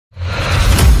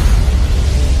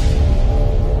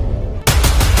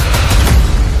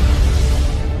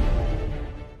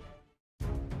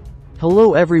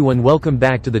Hello everyone, welcome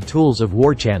back to the Tools of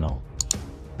War channel.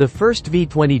 The first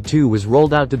V-22 was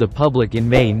rolled out to the public in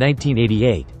May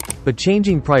 1988, but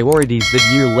changing priorities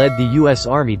that year led the U.S.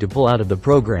 Army to pull out of the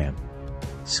program.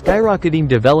 Skyrocketing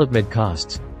development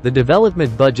costs. The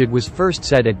development budget was first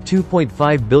set at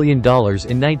 $2.5 billion in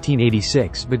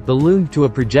 1986 but ballooned to a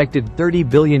projected $30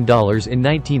 billion in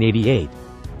 1988.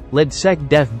 Led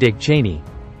SecDef Dick Cheney.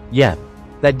 Yep,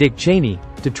 that Dick Cheney,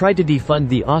 to try to defund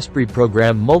the Osprey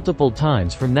program multiple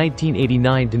times from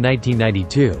 1989 to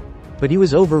 1992. But he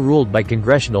was overruled by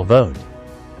congressional vote.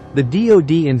 The DoD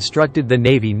instructed the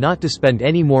Navy not to spend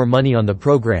any more money on the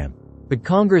program, but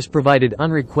Congress provided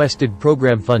unrequested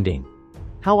program funding.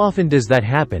 How often does that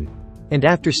happen? And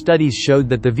after studies showed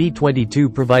that the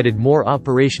V-22 provided more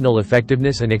operational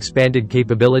effectiveness and expanded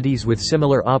capabilities with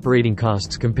similar operating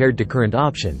costs compared to current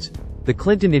options, the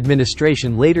Clinton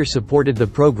administration later supported the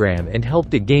program and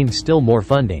helped it gain still more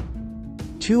funding.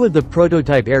 Two of the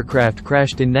prototype aircraft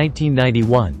crashed in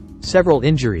 1991, several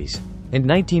injuries, and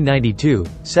 1992,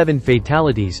 7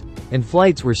 fatalities, and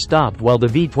flights were stopped while the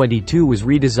V-22 was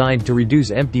redesigned to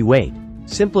reduce empty weight,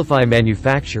 simplify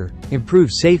manufacture,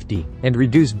 improve safety, and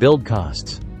reduce build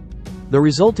costs. The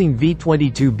resulting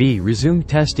V-22B resumed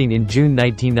testing in June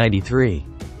 1993.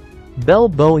 Bell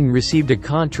Boeing received a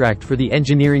contract for the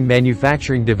Engineering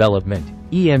Manufacturing Development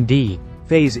 (EMD)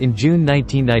 phase in June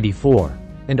 1994,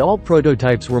 and all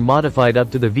prototypes were modified up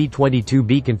to the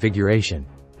V-22B configuration.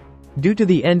 Due to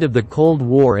the end of the Cold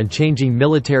War and changing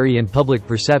military and public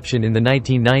perception in the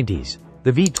 1990s,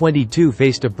 the V-22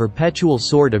 faced a perpetual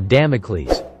sword of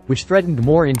Damocles, which threatened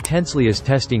more intensely as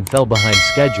testing fell behind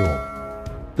schedule.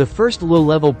 The first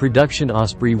low-level production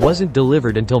Osprey wasn't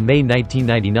delivered until May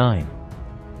 1999.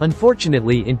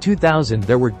 Unfortunately, in 2000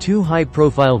 there were 2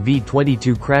 high-profile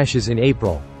V-22 crashes in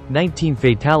April, 19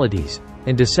 fatalities,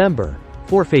 and December,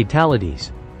 4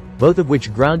 fatalities, both of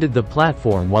which grounded the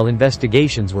platform while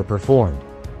investigations were performed.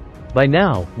 By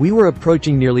now, we were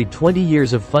approaching nearly 20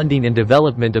 years of funding and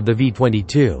development of the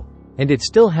V-22, and it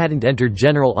still hadn't entered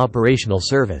general operational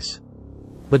service.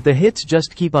 But the hits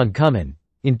just keep on coming.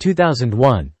 In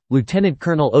 2001, Lieutenant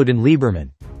Colonel Odin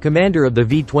Lieberman, commander of the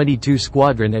V-22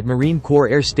 squadron at Marine Corps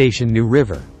Air Station New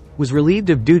River, was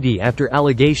relieved of duty after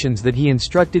allegations that he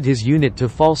instructed his unit to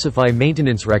falsify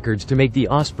maintenance records to make the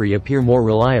Osprey appear more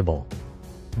reliable.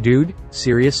 Dude,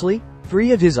 seriously?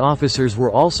 3 of his officers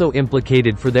were also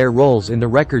implicated for their roles in the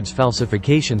records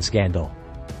falsification scandal.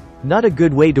 Not a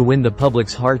good way to win the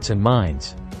public's hearts and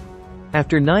minds.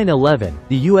 After 9/11,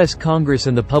 the U.S. Congress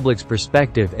and the public's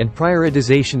perspective and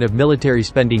prioritization of military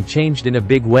spending changed in a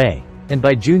big way, and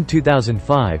by June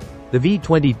 2005, the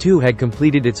V-22 had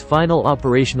completed its final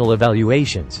operational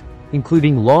evaluations,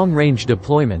 including long-range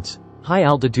deployments,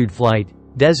 high-altitude flight,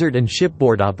 desert and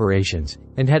shipboard operations,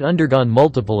 and had undergone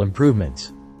multiple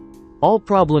improvements. All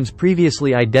problems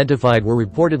previously identified were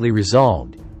reportedly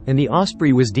resolved, and the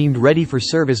Osprey was deemed ready for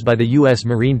service by the U.S.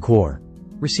 Marine Corps,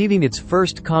 receiving its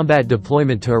first combat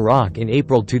deployment to Iraq in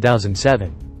April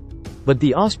 2007. But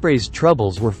the Osprey's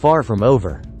troubles were far from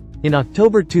over. In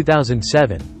October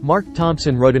 2007, Mark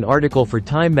Thompson wrote an article for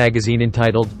Time magazine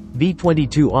entitled,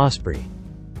 V-22 Osprey,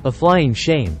 A Flying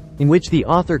Shame, in which the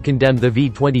author condemned the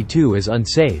V-22 as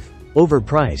unsafe,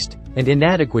 overpriced, and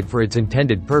inadequate for its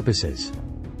intended purposes.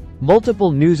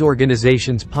 Multiple news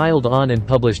organizations piled on and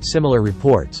published similar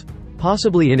reports,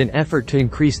 possibly in an effort to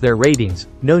increase their ratings.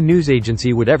 No news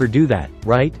agency would ever do that,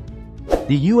 right?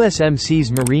 The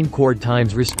USMC's Marine Corps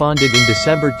Times responded in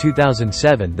December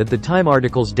 2007 that the Time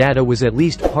article's data was at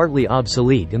least partly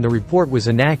obsolete and the report was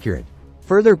inaccurate,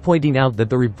 further pointing out that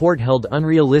the report held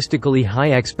unrealistically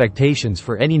high expectations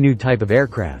for any new type of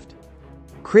aircraft.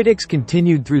 Critics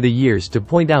continued through the years to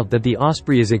point out that the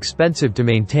Osprey is expensive to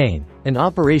maintain, and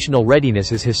operational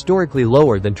readiness is historically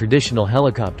lower than traditional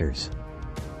helicopters.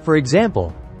 For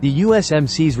example, the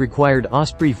USMC's required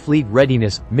Osprey fleet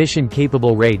readiness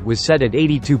mission-capable rate was set at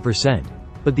 82%,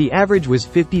 but the average was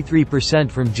 53%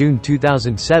 from June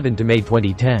 2007 to May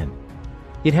 2010.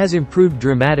 It has improved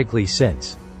dramatically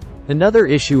since. Another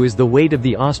issue is the weight of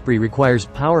the Osprey requires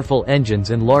powerful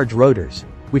engines and large rotors,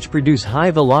 which produce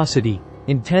high velocity,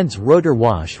 intense rotor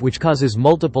wash which causes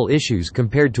multiple issues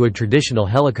compared to a traditional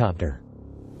helicopter.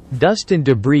 Dust and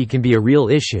debris can be a real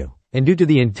issue, and due to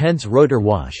the intense rotor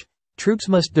wash, troops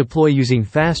must deploy using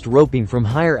fast roping from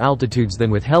higher altitudes than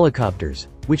with helicopters,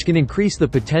 which can increase the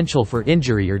potential for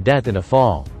injury or death in a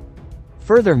fall.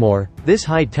 Furthermore, this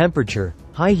high temperature,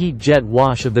 high heat jet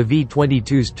wash of the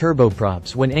V-22's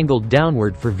turboprops when angled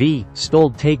downward for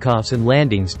stalled takeoffs and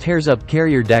landings tears up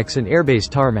carrier decks and airbase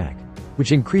tarmac,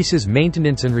 which increases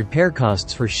maintenance and repair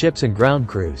costs for ships and ground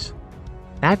crews.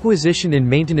 Acquisition and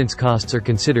maintenance costs are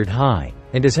considered high,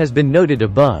 and as has been noted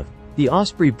above, the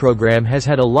Osprey program has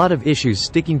had a lot of issues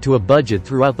sticking to a budget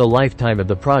throughout the lifetime of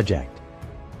the project.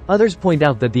 Others point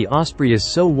out that the Osprey is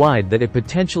so wide that it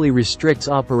potentially restricts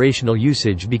operational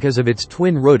usage because of its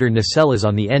twin-rotor nacelles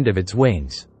on the end of its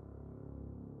wings.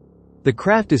 The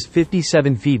craft is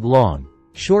 57 feet long,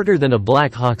 shorter than a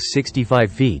Black Hawk's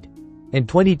 65 feet, and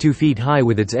 22 feet high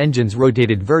with its engines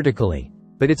rotated vertically,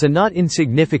 but it's a not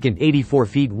insignificant 84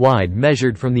 feet wide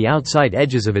measured from the outside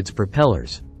edges of its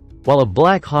propellers, while a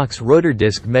Black Hawk's rotor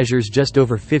disc measures just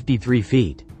over 53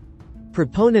 feet.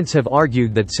 Proponents have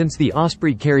argued that since the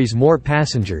Osprey carries more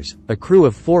passengers, a crew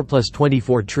of 4 plus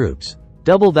 24 troops,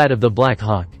 double that of the Black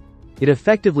Hawk, it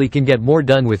effectively can get more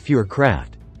done with fewer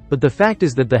craft. But the fact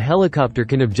is that the helicopter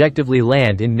can objectively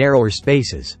land in narrower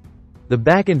spaces. The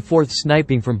back-and-forth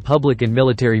sniping from public and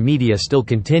military media still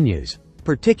continues,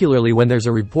 particularly when there's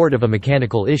a report of a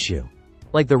mechanical issue,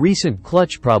 like the recent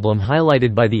clutch problem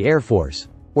highlighted by the Air Force,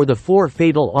 or the 4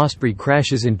 fatal Osprey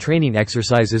crashes in training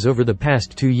exercises over the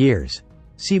past 2 years.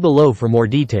 See below for more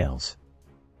details.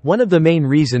 One of the main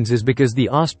reasons is because the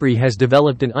Osprey has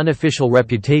developed an unofficial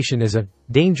reputation as a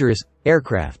dangerous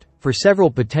aircraft for several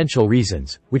potential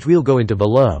reasons, which we'll go into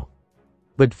below.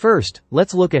 But first,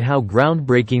 let's look at how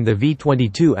groundbreaking the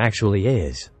V-22 actually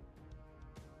is.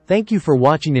 Thank you for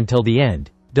watching until the end.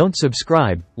 Don't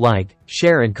subscribe, like,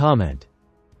 share and comment.